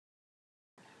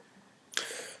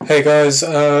Hey guys,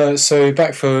 so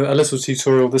back for a little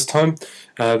tutorial this time.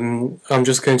 I'm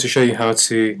just going to show you how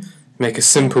to make a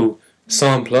simple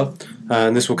sampler,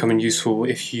 and this will come in useful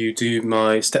if you do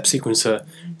my step sequencer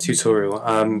tutorial.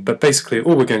 But basically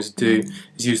all we're going to do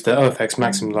is use the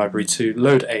ofxMaxim library to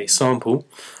load a sample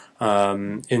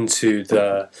into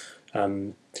the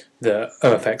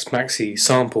ofxMaxi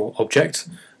sample object,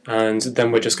 and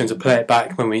then we're just going to play it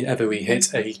back whenever we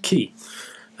hit a key.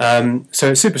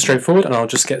 So it's super straightforward, and I'll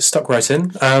just get stuck right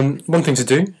in. One thing to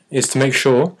do is to make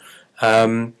sure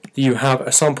that you have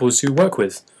a sample to work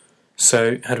with.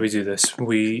 So how do we do this?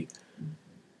 We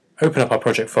open up our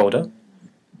project folder,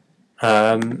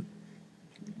 and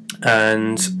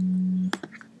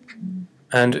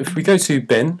if we go to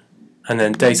bin and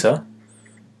then data,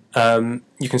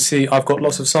 you can see I've got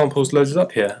lots of samples loaded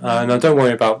up here. Now don't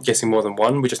worry about getting more than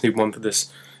one, we just need one for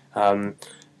this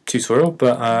tutorial,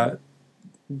 but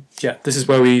yeah, this is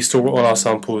where we store all our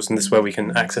samples, and this is where we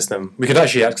can access them. We could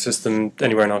actually access them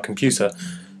anywhere in our computer,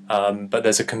 but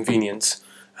there's a convenient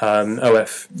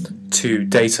OF to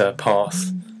data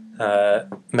path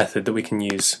method that we can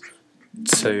use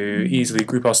to easily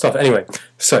group our stuff. Anyway,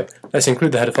 so let's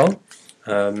include the header file,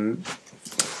 and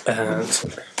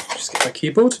just get my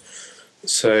keyboard.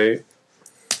 So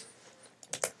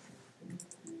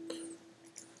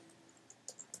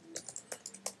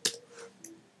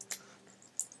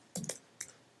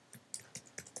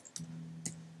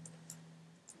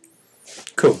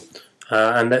cool,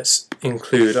 and let's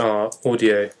include our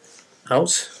audio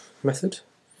out method.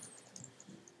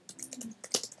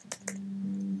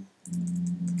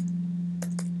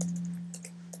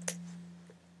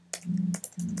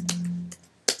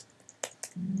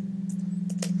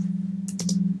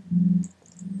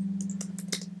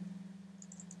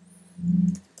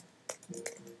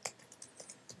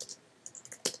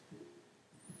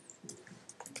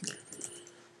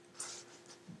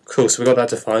 Cool, so we've got that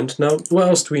defined. Now, what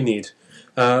else do we need?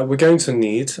 We're going to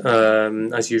need,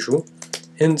 as usual,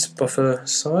 int buffer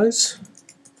size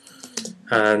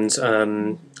and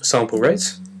sample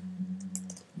rate.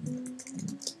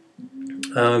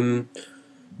 We're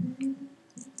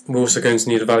also going to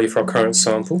need a value for our current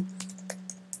sample.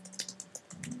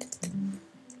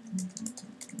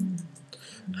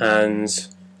 And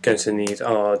going to need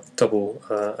our double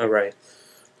array.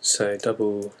 So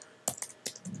double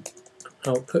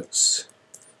outputs,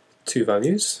 two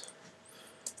values.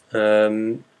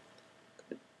 Okay,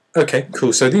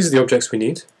 cool. So these are the objects we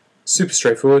need. Super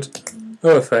straightforward.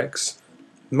 OFX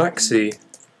maxi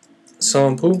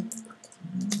sample,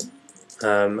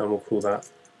 and we'll call that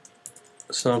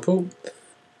sample,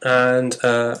 and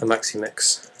a maxi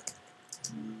mix.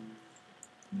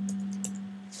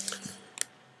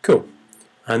 Cool.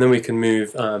 And then we can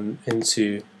move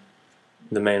into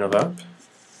the main of app.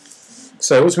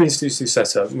 So what do we need to do to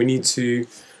set up? We need to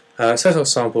set our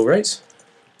sample rate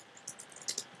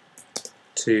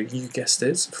to, you guessed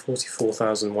it,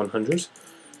 44,100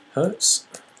 Hertz.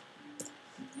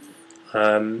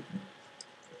 Buffer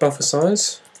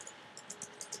size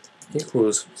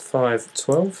equals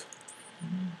 512.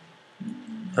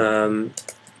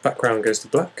 Background goes to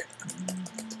black.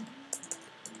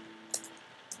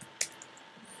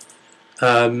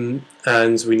 And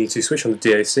we need to switch on the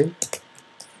DAC.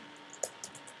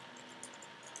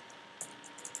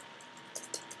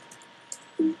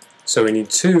 So we need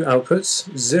two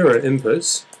outputs, 0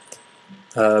 inputs.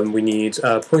 We need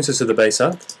a pointer to the base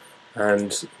app,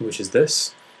 and which is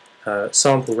this,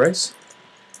 sample rate,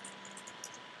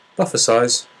 buffer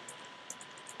size,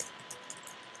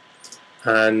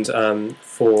 and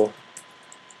 4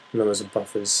 numbers of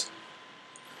buffers.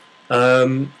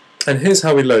 And here's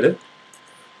how we load it.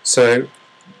 So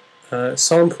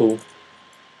sample,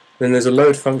 then there's a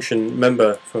load function,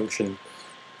 member function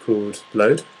called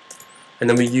load. And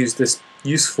then we use this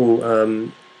useful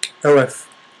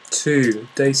OF2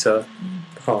 data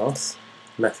path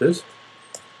method.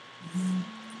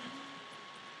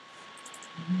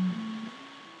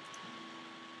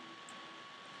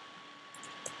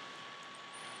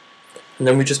 And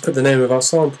then we just put the name of our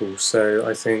sample. So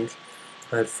I think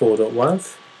I had 4.wav. I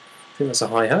think that's a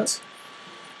hi-hat.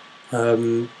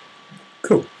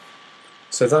 Cool.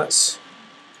 So that's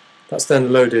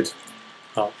then loaded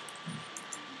up.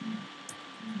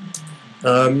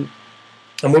 And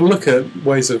we'll look at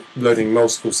ways of loading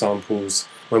multiple samples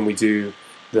when we do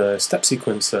the step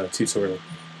sequencer tutorial.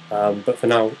 But for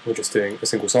now, we're just doing a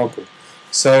single sample.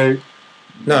 So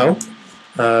now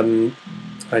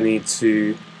I need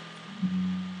to.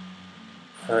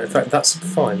 In fact, that's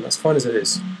fine. That's fine as it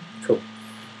is. Cool.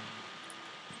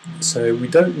 So we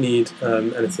don't need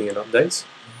anything in update.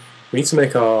 we need to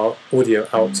make our audio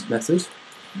out method.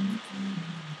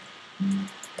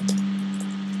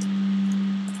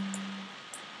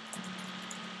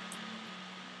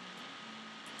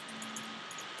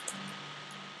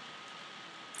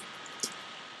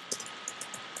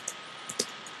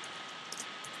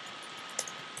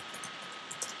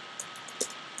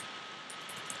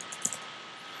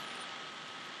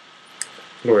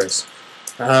 Glorious.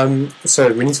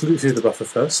 So we need to loop through the buffer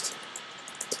first.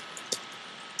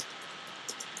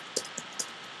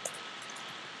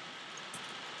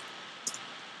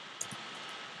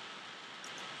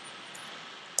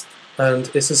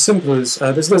 And it's as simple as,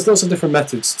 there's lots of different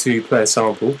methods to play a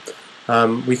sample.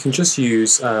 We can just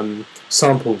use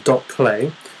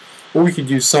sample.play, or we could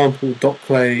use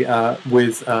sample.play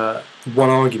with one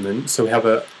argument, so we have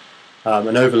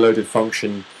an overloaded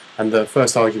function, and the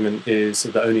first argument is,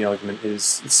 the only argument is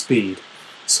speed.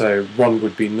 So 1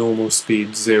 would be normal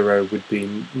speed, 0 would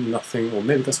be nothing, or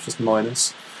maybe that's just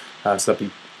minus. So that'd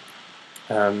be,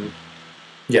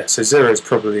 yeah, so 0 is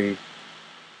probably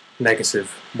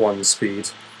 -1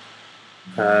 speed,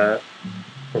 or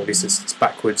at least it's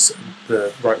backwards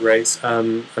the right rate,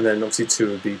 and then obviously 2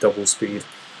 would be double speed.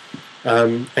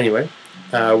 Anyway,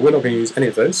 we're not going to use any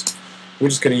of those. We're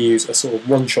just going to use a sort of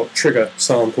one-shot trigger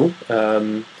sample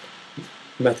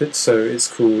method. So it's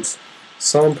called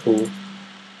sample.set.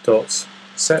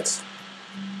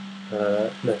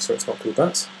 No, sorry, it's not called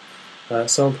that.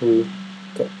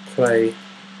 Sample.play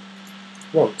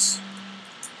once.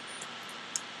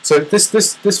 So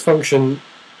this function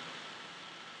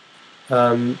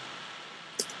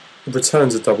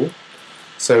returns a double.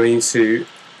 So we need to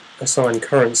assign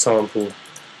current sample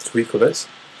to equal it,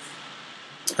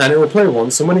 and it will play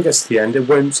once. And when it gets to the end, it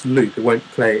won't loop. It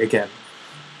won't play again.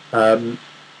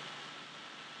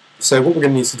 So what we're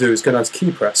going to need to do is go down to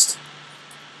key pressed,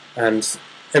 and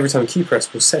every time key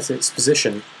pressed, we'll set its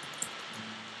position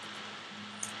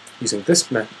using this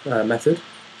method,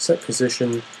 set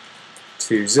position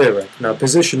to 0. Now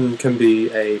position can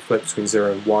be a float between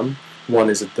 0 and 1. 1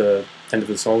 is at the end of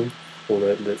the song, or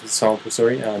the sample,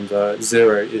 sorry, and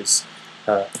 0 is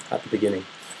at the beginning.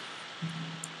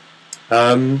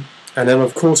 And then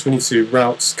of course we need to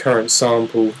route current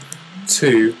sample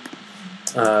to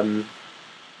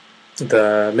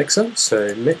the mixer,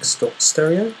 so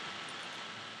mix.stereo.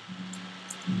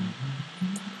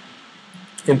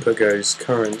 Input goes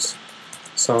current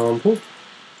sample,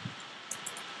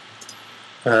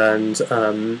 and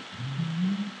the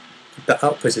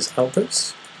output is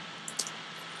outputs,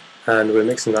 and we're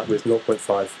mixing that with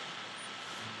 0.5,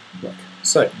 like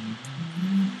so.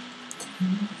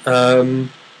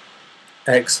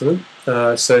 Excellent.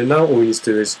 So now all we need to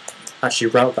do is actually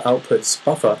route the outputs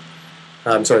buffer,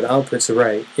 the outputs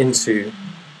array into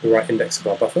the right index of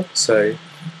our buffer. So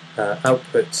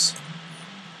outputs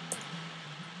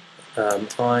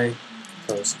I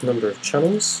times number of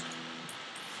channels.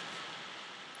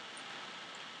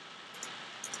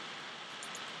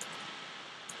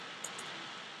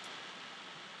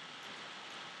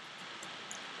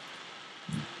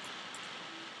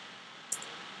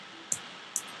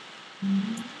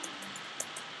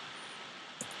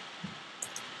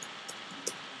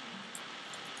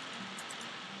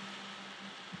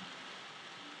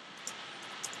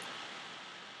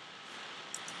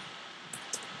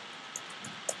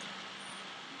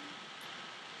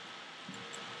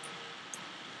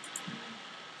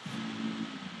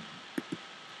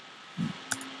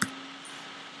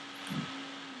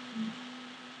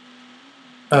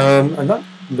 And that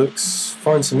looks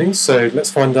fine to me, so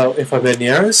let's find out if I've made any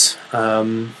errors.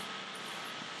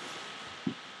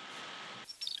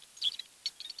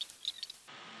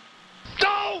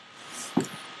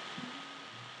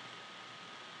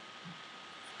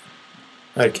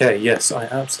 Okay, yes, I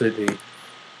absolutely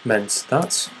meant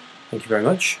that. Thank you very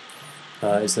much.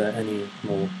 Is there any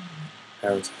more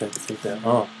errors? I don't think there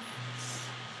are.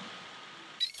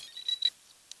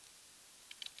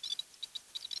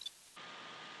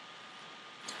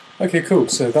 Okay, cool.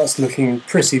 So that's looking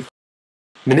pretty.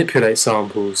 Manipulate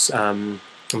samples and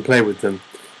play with them.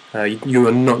 You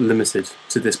are not limited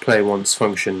to this play once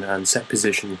function and set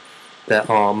position.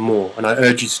 There are more, and I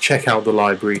urge you to check out the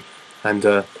library and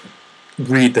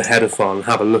read the header file and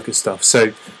have a look at stuff.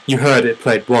 So you heard it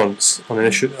played once on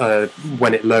initial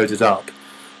when it loaded up,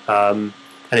 and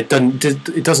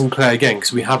it doesn't play again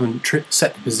because we haven't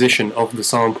set the position of the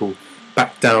sample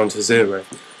back down to 0.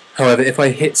 However, if I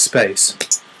hit space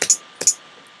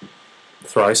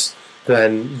thrice,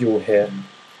 then you'll hear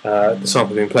the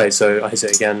sample being played. So I hit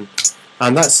it again,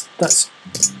 and that's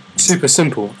super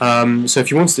simple. So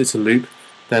if you wanted it to loop,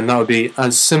 then that would be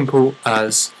as simple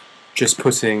as just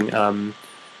putting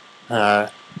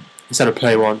instead of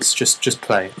play once, just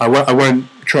play. I won't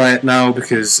try it now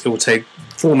because it will take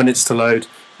 4 minutes to load,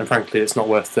 and frankly it's not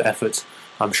worth the effort.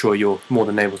 I'm sure you're more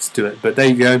than able to do it. But there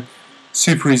you go.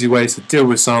 Super easy way to deal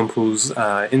with samples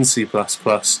in C++.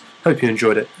 Hope you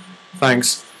enjoyed it.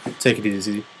 Thanks. Take it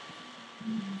easy.